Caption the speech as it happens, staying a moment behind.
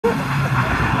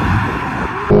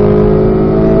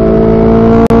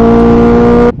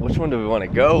want to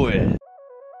go with.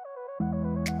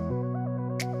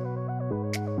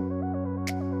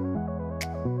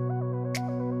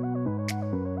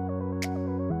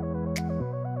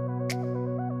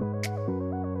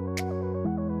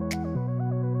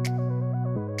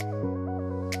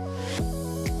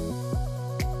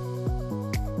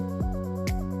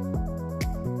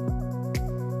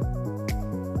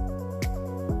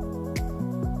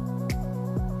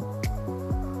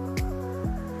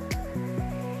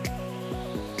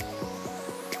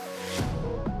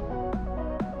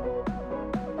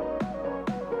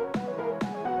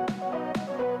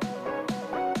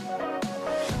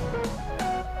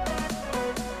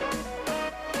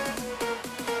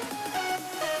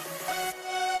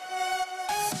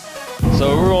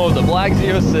 So we're going with the black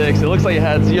Z06. It looks like it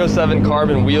had Z07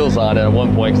 carbon wheels on it at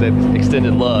one point because they had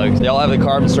extended lugs. They all have the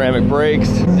carbon ceramic brakes,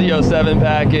 Z07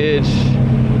 package.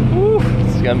 Woo,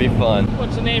 it's gonna be fun.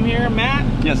 What's the name here,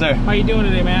 Matt? Yes, sir. How you doing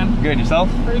today, man? Good, yourself?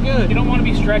 Pretty good. You don't want to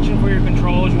be stretching for your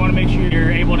controls. You want to make sure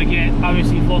you're able to get,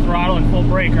 obviously, full throttle and full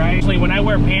brake, right? Actually, when I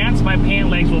wear pants, my pant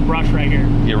legs will brush right here.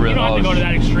 Get rid you don't have to go to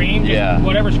that extreme. Just yeah.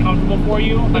 Whatever's comfortable for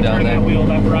you. I'm turning that wheel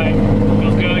left, right.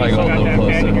 Feels good. You still got that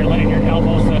bend in your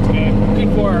elbows, so that's good.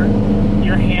 Good for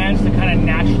your hands to kind of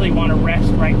naturally want to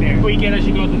rest right there. Tweak it as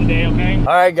you go through the day, okay? All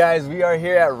right, guys, we are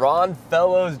here at Ron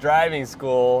Fellows Driving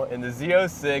School in the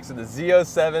Z06 with the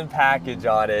Z07 package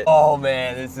on it. Oh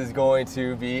man, this is going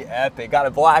to be epic. Got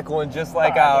a black one just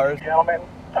like ours. Gentlemen,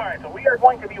 all right, so we are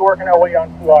going to be working our way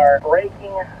onto our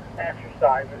braking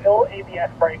exercise. Hill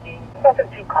ABS braking, nothing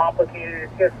too complicated.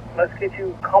 It's just let's get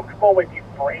you comfortable with you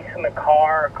bracing the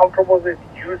car, comfortable with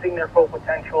using their full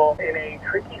potential in a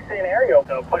tricky scenario.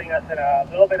 So putting us in a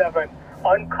little bit of an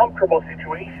uncomfortable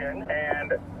situation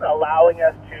and allowing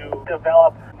us to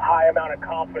develop a high amount of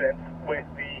confidence with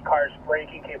the car's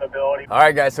braking capability. All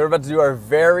right, guys, so we're about to do our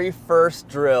very first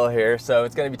drill here. So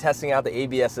it's going to be testing out the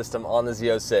ABS system on the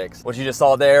Z06. What you just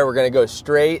saw there, we're going to go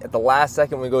straight. At the last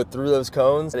second, we go through those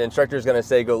cones. The instructor is going to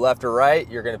say go left or right.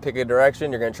 You're going to pick a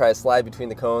direction. You're going to try to slide between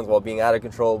the cones while being out of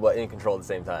control, but in control at the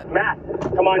same time. Matt,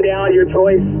 come on down, your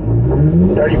choice.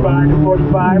 35 to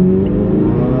 45.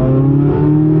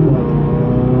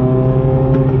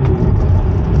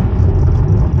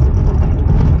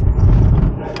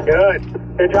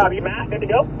 Good job, you Matt. Good to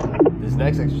go. This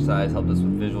next exercise helped us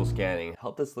with visual scanning.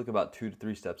 Helped us look about 2 to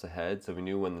 3 steps ahead so we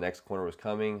knew when the next corner was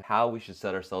coming, how we should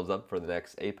set ourselves up for the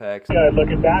next apex. Good.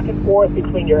 Looking back and forth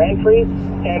between your entry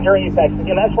and your apex.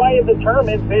 And that's why the term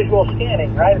is visual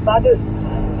scanning, right? It's not just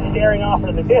staring off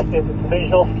into the distance. It's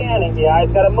visual scanning. The eye's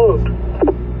got to move.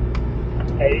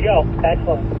 There you go.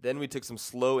 Excellent. Then we took some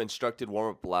slow instructed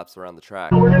warm-up laps around the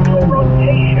track. We're going to do a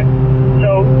rotation.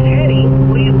 So, Teddy,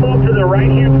 please move to the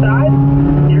right-hand side.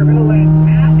 You're going to let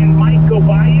Matt and Mike go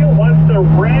by you. Once the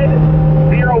red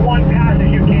 01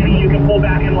 passes you, Kenny, you can pull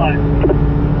back in line.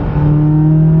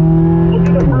 We'll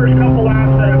do the first couple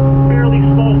laps at a fairly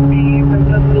slow speed, and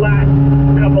then the last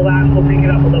couple laps we'll pick it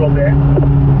up a little bit.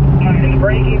 All right, in the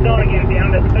braking zone, again,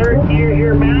 down to third gear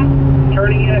here, Matt.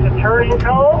 Turning in at the turning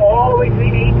cone, all the way to the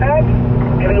apex,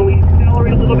 and then we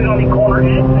accelerate a little bit on the corner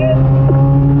exit.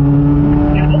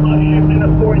 Shift in the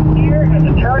fourth gear at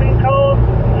the turning cone,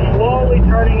 slowly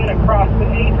turning in across the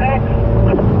apex.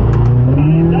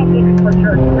 Eyes up, looking for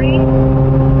turn 3.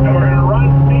 And we're going to run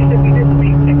basically this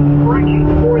week, stretching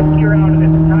fourth gear out of this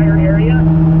entire area.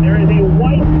 There is a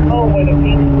white cone with a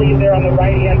pink sleeve there on the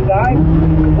right-hand side.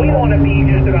 We want to be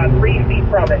just about 3 feet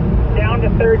from it. Down to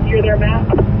third gear there, Matt.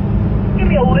 Give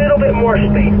me a little bit more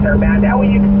space there, Matt. That way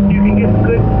you can get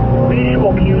good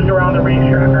visual cues around the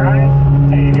racetrack, all right?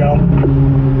 There you go.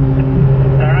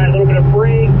 Alright, a little bit of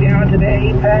brake down to the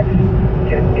apex,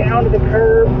 get down to the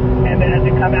curve, and then as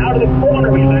we come out of the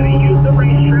corner, we let it use the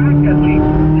racetrack as we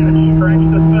stretch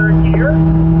the third gear,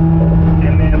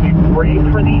 and then we brake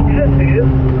for the S's,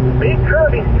 big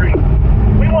curving streets.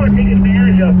 We want to take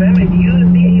advantage of them and use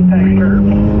the apex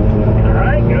curves.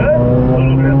 Alright, good. A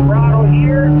little bit of throttle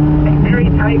here, very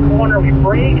tight corner, we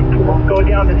brake, go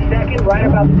down to second, right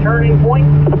about the turning point.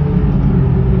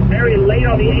 Very late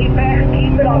on the apex,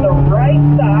 keep it on the right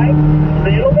side,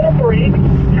 little bit of brake,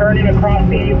 turning across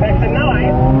the apex at 9,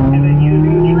 and then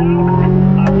using the track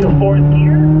up to third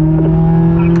gear.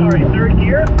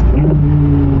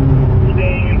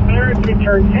 Staying in third through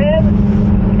turn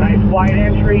 10, nice wide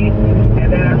entry,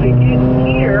 and then as we get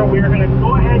here, we're going to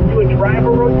go ahead and do a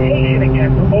driver rotation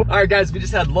again. All right, guys, we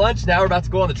just had lunch. Now we're about to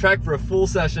go on the track for a full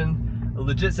session. A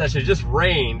legit session. It just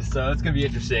rained, so it's gonna be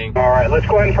interesting. All right, let's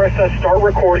go ahead and press that start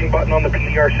recording button on the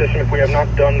PDR system if we have not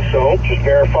done so. Just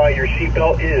verify your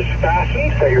seatbelt is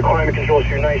fastened, that your climate controls so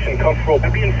you're nice and comfortable.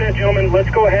 That being said, gentlemen, let's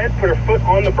go ahead, put our foot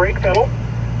on the brake pedal.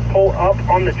 pull up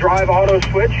on the drive auto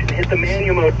switch and hit the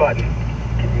manual mode button.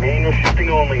 Manual shifting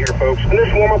only here, folks. And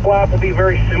this warm-up lap will be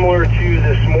very similar to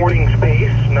this morning's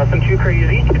pace, nothing too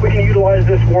crazy. We can utilize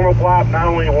this warm-up lap not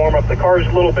only to warm up the cars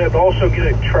a little bit, but also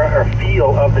get a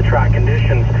feel of the track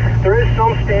conditions. There is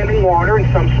some standing water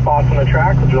in some spots on the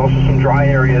track, but there's also some dry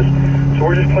areas. So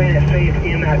we're just playing it safe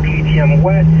in that PTM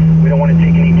wet. We don't want to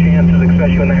take any chances,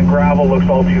 especially when that gravel looks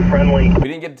all too friendly. We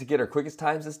didn't get our quickest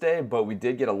times this day, but we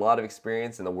did get a lot of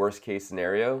experience in the worst case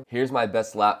scenario. Here's my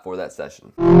best lap for that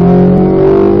session.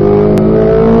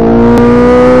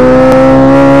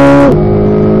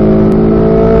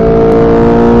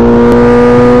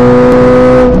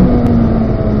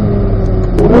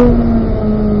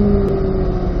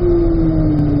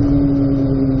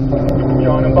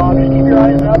 John and Bob, just keep your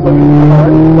eyes up, look at the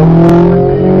cars,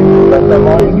 let them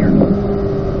on here.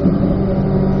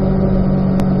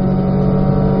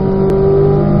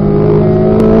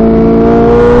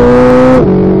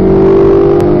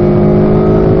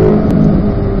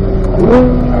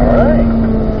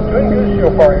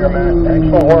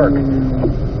 Excellent work.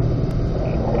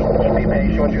 Just be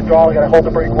patient with your throttle. You gotta hold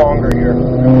the brake longer here.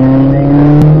 Don't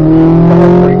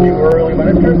brake too early, but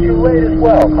it turns too late as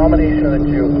well. Combination of the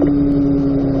two.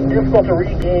 Difficult to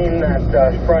regain that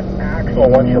front axle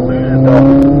once you lose it, though.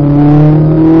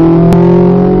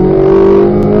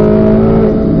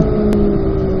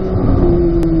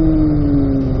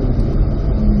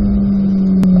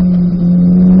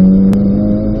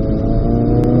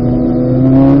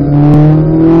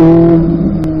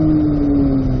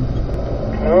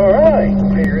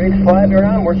 Sliding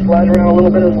around, we're sliding around a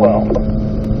little bit as well.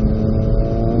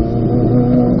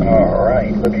 All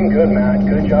right, looking good, Matt.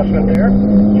 Good adjustment there.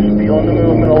 Just feeling the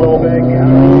movement a little bit.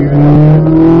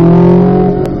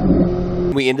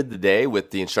 We ended the day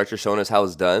with the instructor showing us how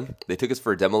it's done. They took us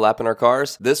for a demo lap in our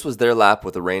cars. This was their lap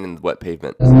with the rain and wet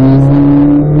pavement.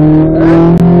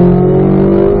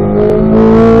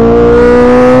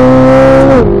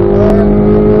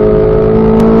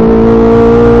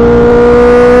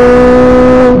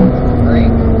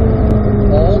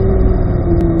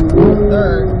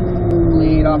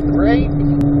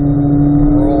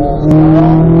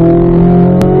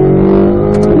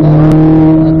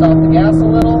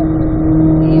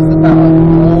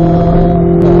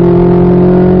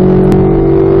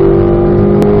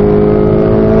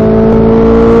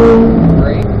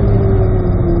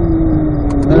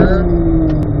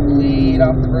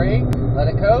 Let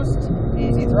it coast,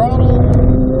 easy throttle,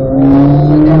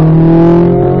 roll it down.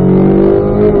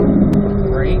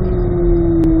 Brake,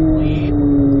 lead,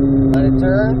 let it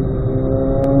turn,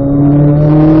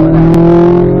 roll it out.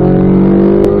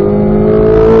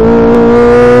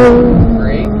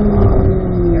 Brake,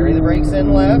 carry the brakes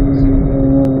in left,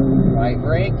 right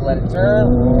brake, let it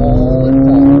turn, roll and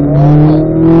pull, roll.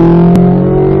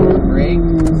 Brake,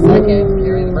 second,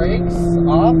 carry the brakes,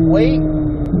 off, wait.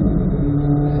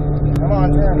 Come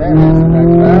on, turn, there it is. Back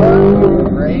power,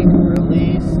 brake,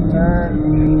 release, turn,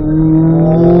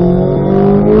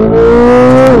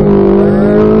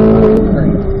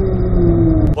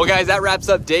 turn. Well guys, that wraps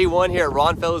up day one here at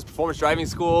Ron Fellows Performance Driving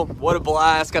School. What a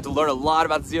blast. Got to learn a lot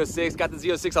about the Z06. Got the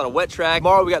Z06 on a wet track.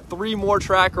 Tomorrow we got 3 more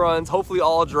track runs, hopefully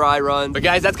all dry runs. But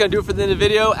guys, that's gonna do it for the end of the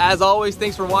video. As always,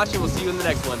 thanks for watching. We'll see you in the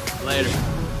next one. Later.